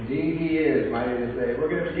Indeed he is, mighty to say.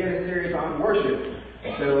 We're going to begin a series on worship.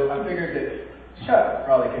 So I figured that Chuck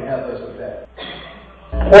probably can help us with that.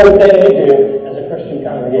 Important thing we do as a Christian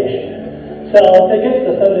congregation. Sell tickets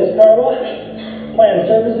to Sunday's car wash, plan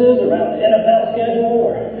services around the NFL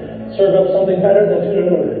schedule, or serve up something better than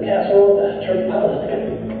tuna casserole at church potluck.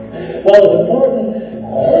 Well, as important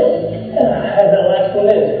as that last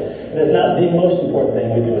one is, it is not the most important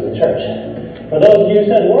thing we do as a church. For those of you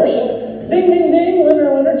who said worship, ding, ding, ding,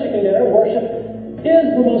 winner, winner, chicken dinner, worship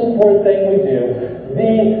is the most important thing we do.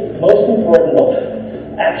 The most important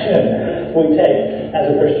action we take as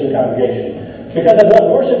a Christian congregation. Because of what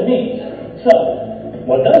worship means. So,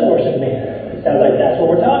 what does worship mean? Sounds like that's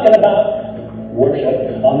what we're talking about.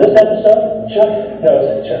 Worship. On this episode, Chuck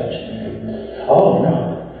Knows Church. Oh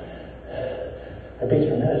no. The beats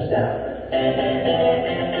per minute is down.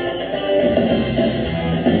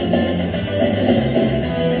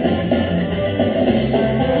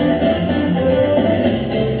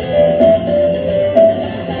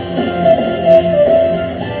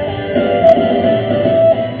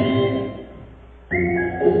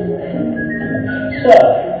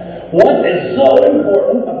 What is so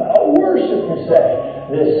important about worship, you say?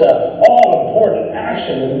 This all-important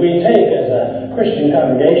action that we take as a Christian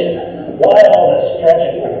congregation. Why all this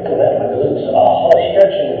stretching? All this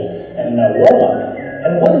stretching and warm-up.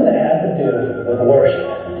 And what does it have to do with worship?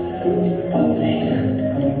 Follow me.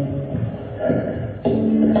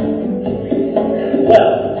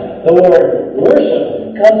 Well, the word worship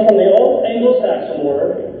comes from the old Anglo-Saxon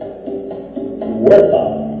word worthon.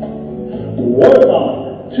 Worthon.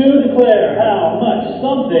 To declare how much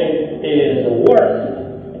something is worth.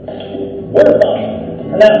 Worthon.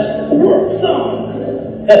 Pronounced worthon.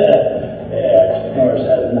 Yeah, Norris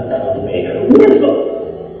has nothing on me. Worthon.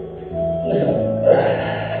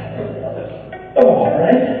 All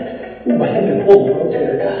right. Ooh, I think I pulled the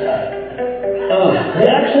rotator cuff. The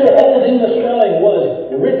actual Old English spelling was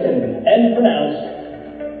written and pronounced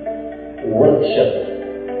worship.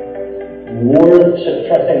 Worship.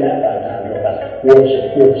 Try saying that 5 times real fast.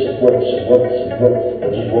 Worship, worship, worship, worship, worship. It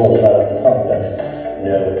just rolls right off the tongue, doesn't it?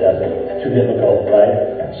 No, it doesn't. It's too difficult, right?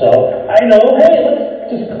 So, I know, hey, let's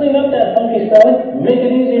just clean up that funky spelling, make it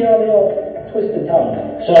easier on the old twisted tongue.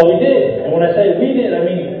 So we did. And when I say we did, I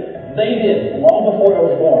mean they did, long before I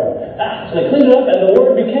was born. So they cleaned it up and the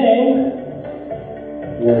word became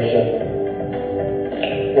worship.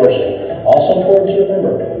 Worship. Also important to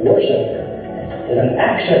remember, worship is an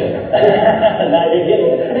action. Now you're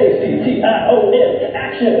getting it. A-C-T-I-O-N.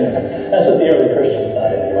 Action. That's what the early Christians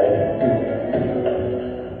thought anyway.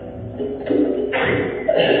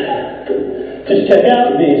 Just check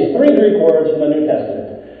out these 3 Greek words from the New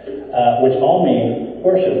Testament, which all mean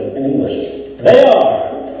worship in English. They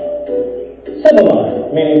are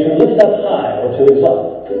sebomai, meaning to lift up high or to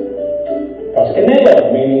exalt.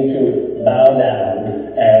 Proskuneo, meaning to bow down.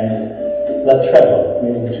 And latrebo,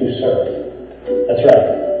 meaning to serve. That's right.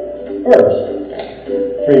 Verbs.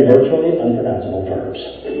 3 virtually unpronounceable verbs.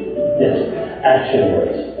 Yes, action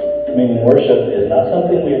words. Meaning worship is not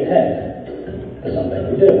something we attend, but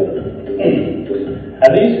something we do.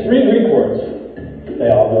 And these 3 Greek words, they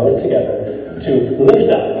all go together to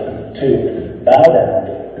lift up, to bow down,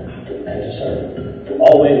 and to serve.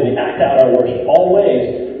 All ways we act out our worship. All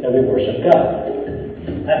ways that we worship God.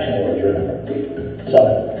 Action words, remember. So,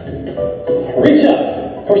 reach up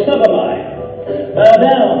for sebomai. Bow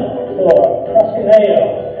down for proskuneo,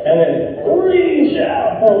 and then reach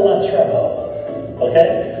out for latrebo. Okay?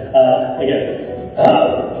 Again.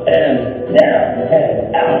 Up and down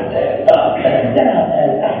and out and up and down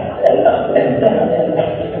and out and up and down and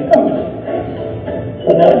up and up.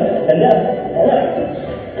 And down and down. All right.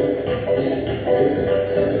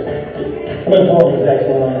 I'm going to hold this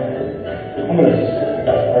excellent. I'm going to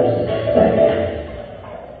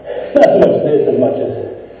not so much this as much as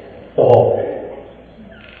the whole thing.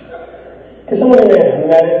 Because some of you may have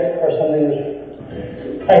met it or something.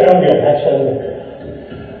 I don't get actually.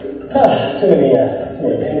 Too many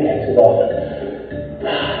pancakes is all.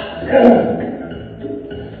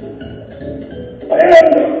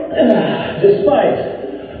 And despite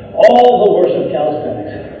all the worship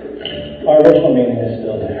calisthenics, our original meaning is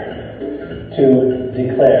still there. To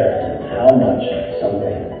declare how much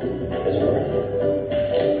something is worth.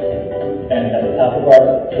 And at the top of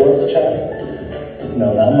our worth chart,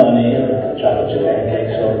 no, not money or chocolate chip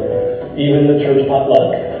pancakes or even the church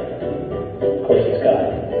potluck. Of course, it's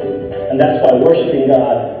God. And that's why worshiping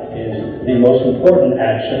God is the most important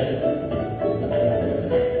action.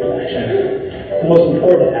 The most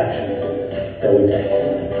important action that we take.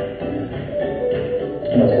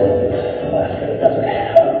 I must go with this last bit. That's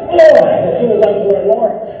okay. Oh, if you would like to learn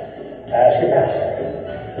more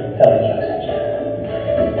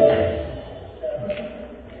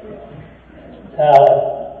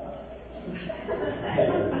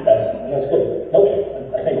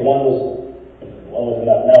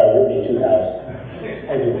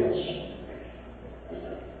arguments.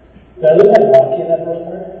 Did I look like Rocky in that first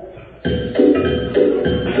part?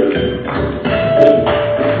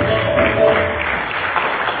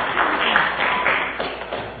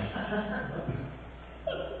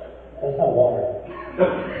 That's not water.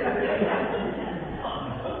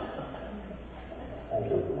 Thank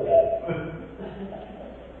you for that.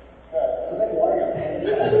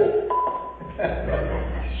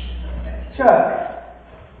 Chuck.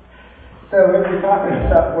 So we've been talking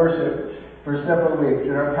about worship for several weeks,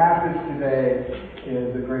 and our passage today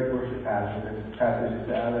is a great worship passage. This passage is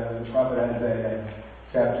out of the prophet Isaiah,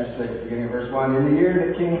 chapter 6, beginning of verse 1. In the year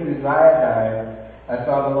that King Uzziah died, I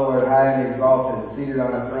saw the Lord high and exalted, seated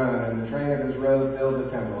on a throne, and the train of his robe filled the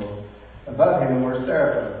temple. Above him were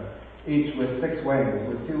seraphim, each with 6 wings.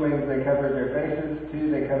 With 2 wings they covered their faces,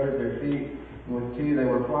 2 they covered their feet, and with 2 they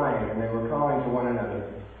were flying, and they were calling to one another,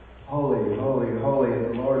 Holy, holy, holy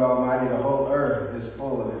is the Lord Almighty, the whole earth is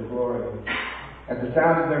full of His glory. At the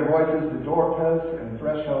sound of their voices, the doorposts and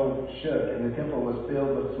threshold shook, and the temple was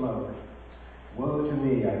filled with smoke. Woe to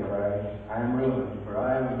me, I cried, I am ruined, for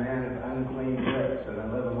I am a man of unclean lips, and I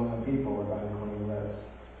live among a people of unclean lips.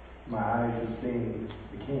 My eyes have seen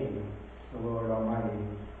the King, the Lord Almighty.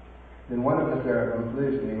 Then one of the seraphim flew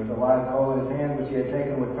to me with a live coal in his hand, which he had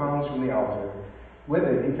taken with tongs from the altar. With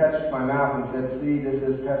it he touched my mouth and said, See, this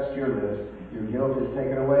has touched your lips. Your guilt is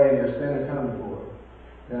taken away and your sin atoned for.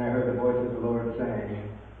 Then I heard the voice of the Lord saying,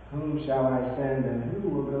 Whom shall I send, and who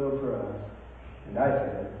will go for us? And I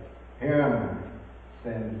said, Here am I,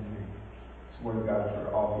 send me. It's the word of God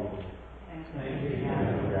for all people. Thank you.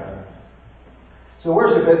 God. So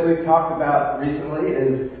worship, as we've talked about recently,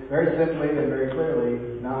 is very simply and very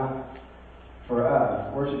clearly not for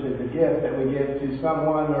us. Worship is a gift that we give to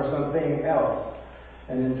someone or something else.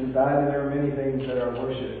 And in society there are many things that are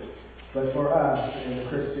worship. But for us, in the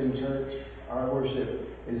Christian church, our worship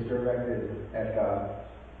is directed at God.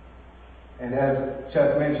 And as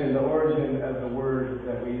Chuck mentioned, the origin of the word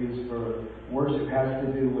that we use for worship has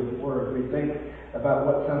to do with worth. We think about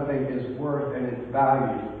what something is worth and its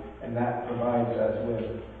value, and that provides us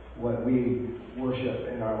with what we worship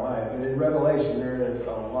in our life. And in Revelation, there is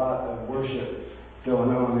a lot of worship going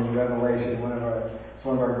on in Revelation. It's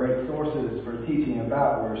one of our great sources for teaching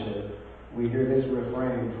about worship. We hear this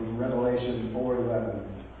refrain from Revelation 4:11.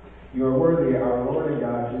 You are worthy, our Lord and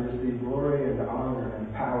God, to receive glory and honor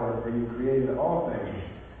and power, for you created all things,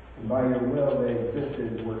 and by your will they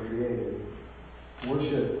existed and were created.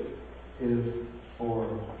 Worship is for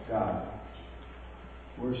God.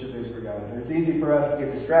 Worship is for God. And it's easy for us to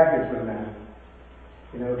get distracted from that.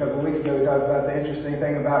 You know, a couple of weeks ago we talked about the interesting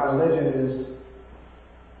thing about religion is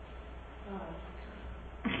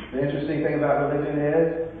The interesting thing about religion is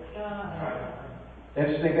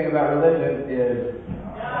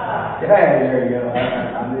Hey, there you go.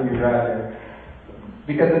 I knew you were right there.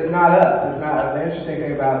 Because it's not us. The interesting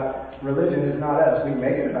thing about religion is not us. We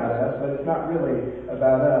make it about us, but it's not really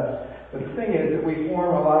about us. But the thing is that we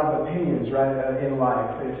form a lot of opinions in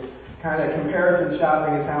life. It's kind of comparison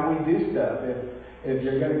shopping is how we do stuff. If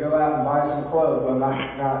you're going to go out and buy some clothes, well,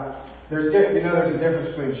 there's a difference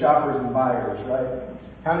between shoppers and buyers, right?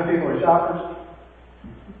 How many people are shoppers?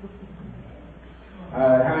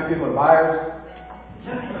 How many people are buyers?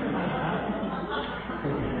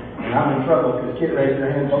 And I'm in trouble because Kit raised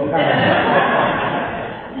her hand both times.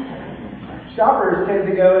 Shoppers tend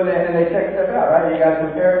to go and they check stuff out, right? You got a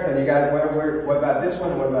comparison. You got what about this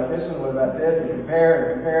one? What about this one? What about this? And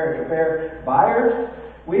compare. Buyers,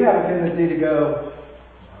 we have a tendency to go,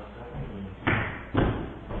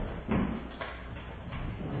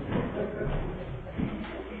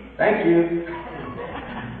 thank you.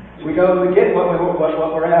 We go to get what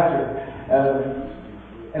we're after,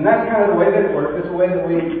 and that's kind of the way that it works. It's the way that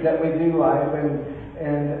we do life,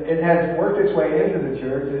 and it has worked its way into the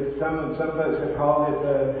church. Some folks have called it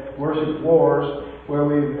the worship wars, where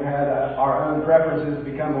we've had our own preferences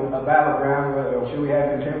become a battleground. Should we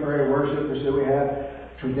have contemporary worship, or should we have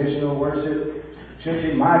traditional worship? Should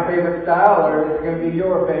it be my favorite style, or is it going to be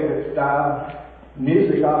your favorite style?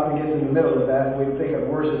 Music often gets in the middle of that. We think of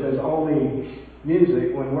worship as only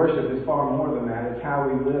music, when worship is far more than that. It's how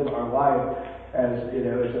we live our life as,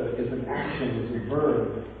 it's an action, it's a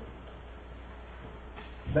verb.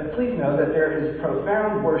 But please know that there is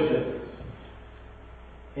profound worship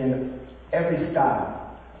in every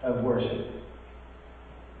style of worship.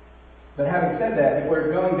 But having said that, if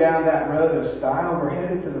we're going down that road of style, we're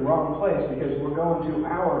headed to the wrong place, because we're going to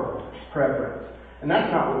our preference. And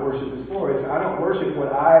that's not what worship is for. I don't worship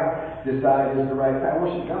what I decide is the right thing. I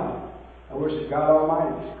worship God. I worship God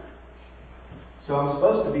Almighty. So I'm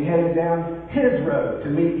supposed to be heading down His road to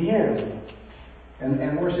meet Him.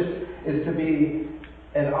 And worship is to be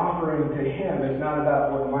an offering to Him. It's not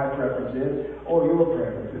about what my preference is or your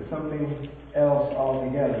preference. It's something else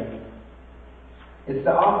altogether. It's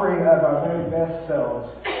the offering of our very best selves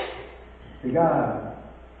to God.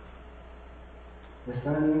 The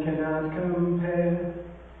sun cannot compare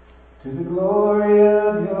to the glory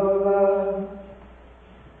of your love.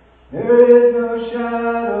 There is no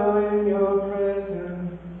shadow in your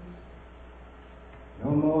presence.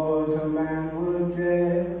 No mortal man would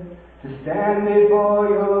dare to stand before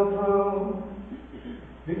your throne,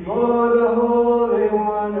 before the Holy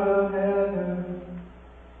One of heaven.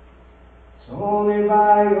 It's only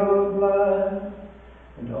by your blood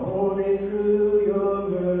and only through your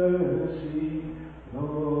mercy,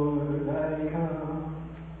 Lord, I come.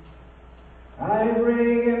 I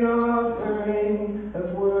bring an offering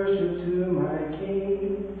of worship to my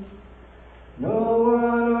King. No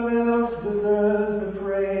one else deserves the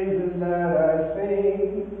praises that I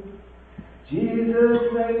sing. Jesus,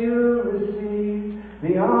 may you receive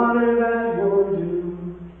the honor that you're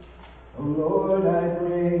due. Oh Lord, I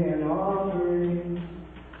bring an offering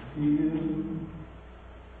to you.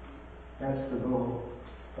 That's the goal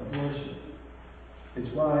of worship.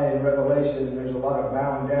 It's why in Revelation there's a lot of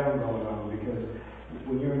bowing down going on, because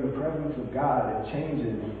when you're in the presence of God, it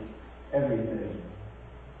changes everything.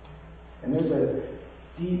 And there's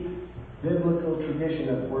a deep biblical tradition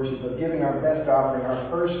of worship, of giving our best offering,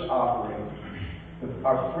 our first offering,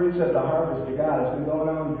 our fruits of the harvest to God. It's been going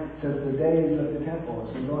on since the days of the temple.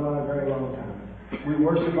 It's been going on a very long time. We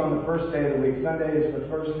worship on the first day of the week. Sunday is the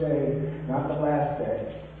first day, not the last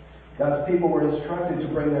day. God's people were instructed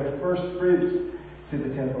to bring their first fruits to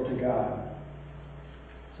the temple to God.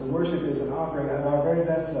 So worship is an offering of our very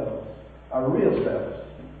best selves, our real selves.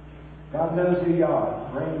 God knows who you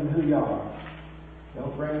are. Bring who you are.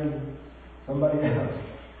 Don't bring somebody else.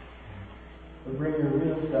 But bring your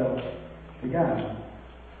real self to God.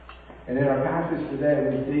 And in our passage today,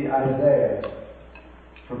 we see Isaiah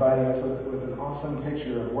providing us with an awesome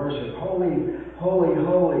picture of worship. Holy, holy,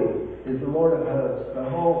 holy is the Lord of hosts. The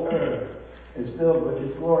whole earth is filled with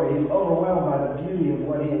His glory. He's overwhelmed by the beauty of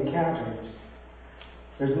what he encounters.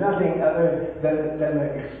 There's nothing other than the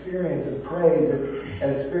experience of praise, an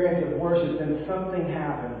experience of worship. Then something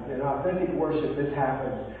happens. In authentic worship, this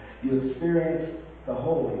happens. You experience the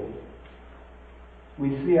holy. We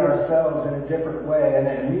see ourselves in a different way, and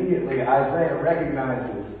then immediately Isaiah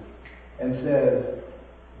recognizes and says,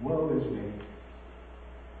 woe is me.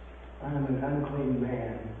 I am an unclean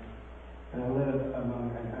man, and I live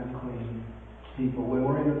among an unclean people. When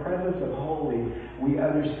we're in the presence of holy, we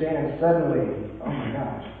understand suddenly, oh my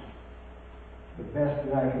gosh, the best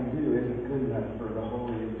that I can do isn't good enough for the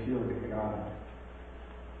holy and pure God.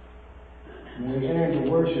 When we enter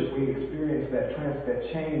into worship, we experience that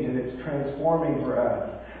change, and it's transforming for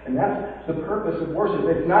us. And that's the purpose of worship.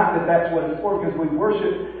 It's not that that's what it's for, because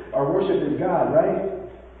our worship is God, right?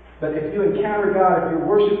 But if you encounter God, if you're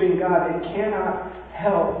worshiping God, it cannot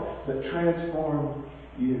help but transform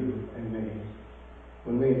you and me.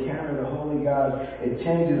 When we encounter the holy God, it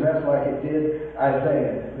changes us like it did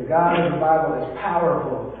Isaiah. The God of the Bible is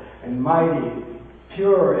powerful and mighty,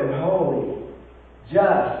 pure and holy,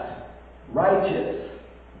 just, righteous,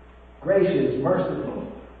 gracious,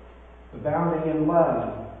 merciful, abounding in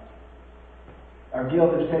love. Our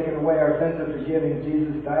guilt is taken away, our sins are forgiven.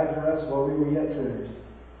 Jesus died for us while we were yet sinners.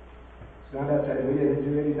 It's not that we didn't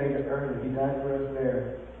do anything to earn it. He died for us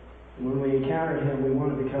there. And when we encounter Him, we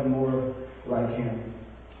want to become more like Him.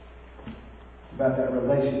 It's about that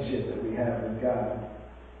relationship that we have with God.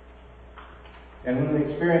 And when we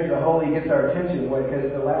experience the Holy, He gets our attention,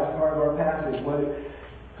 because the last part of our passage,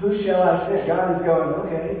 who shall I send? God is going,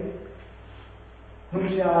 okay,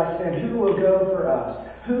 whom shall I send? Who will go for us?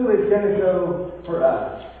 Who is going to go for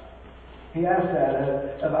us? He asked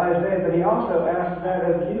that of Isaiah, but He also asked that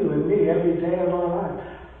of you and me every day of our life.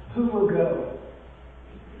 Who will go?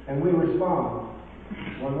 And we respond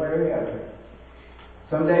one way or the other.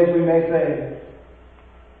 Some days we may say,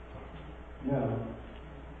 no,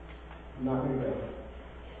 I'm not going to go.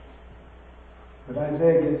 But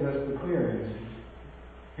Isaiah gives us the clear answer.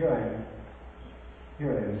 Here I am.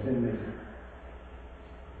 Here I am. Send me.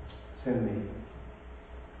 Send me.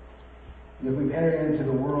 And if we've entered into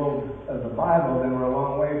the world of the Bible, then we're a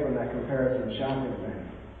long way from that comparison shopping thing.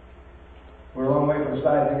 We're a long way from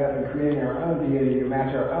sizing up and creating our own deity to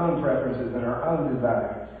match our own preferences and our own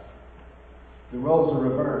desires. The roles are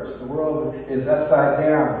reversed. The world is upside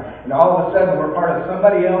down. And all of a sudden we're part of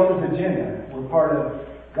somebody else's agenda. We're part of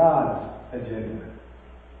God's agenda.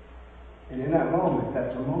 And in that moment,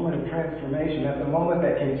 that's a moment of transformation. That's a moment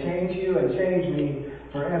that can change you and change me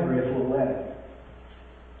forever if we'll let it.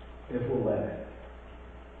 if we'll let it.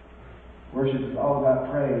 Worship is all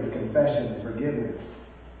about praise, confession, forgiveness.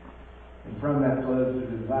 And from that flows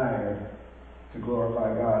the desire to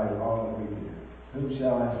glorify God in all that we do. Whom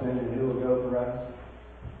shall I send and who will go for us?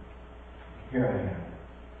 Here I am.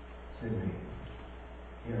 Send me.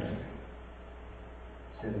 Here I am.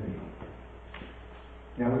 Send me.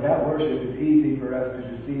 Now, without worship, it's easy for us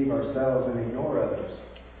to deceive ourselves and ignore others.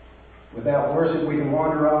 Without worship, we can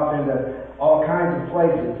wander off into all kinds of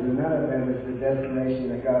places, and none of them is the destination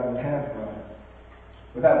that God would have for us.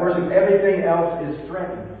 Without worship, everything else is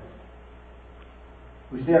threatened.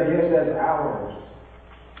 We see our gifts as ours.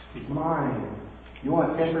 It's mine. You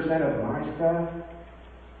want 10% of my stuff?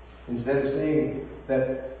 Instead of seeing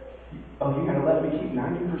that, oh, you're going to let me keep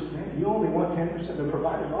 90%? You only want 10% to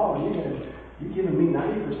provide it all. You're giving me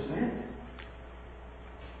 90%?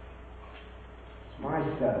 It's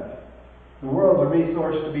my stuff. The world's a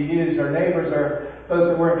resource to be used. Our neighbors are those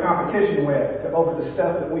that we're in competition with over the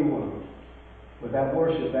stuff that we want. Without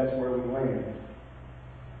worship, that's where we land.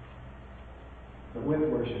 But with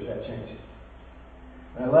worship, that changes.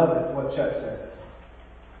 And I love what Chuck says.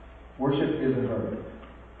 Worship is a verb.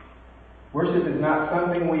 Worship is not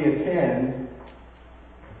something we attend.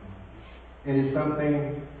 It is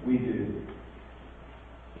something we do.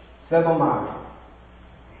 Sebomai,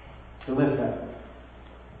 to lift up.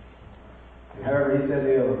 And however he said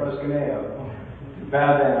the proskuneo, to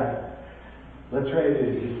bow down. Latredu,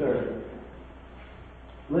 to serve.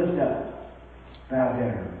 Lift up, bow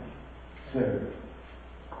down, serve.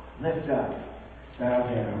 Lift up, bow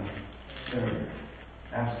down, serve.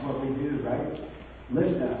 That's what we do, right?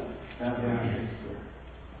 Lift up, bow down, and serve.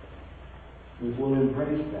 We will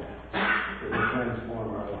embrace that. It will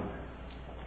transform our lives.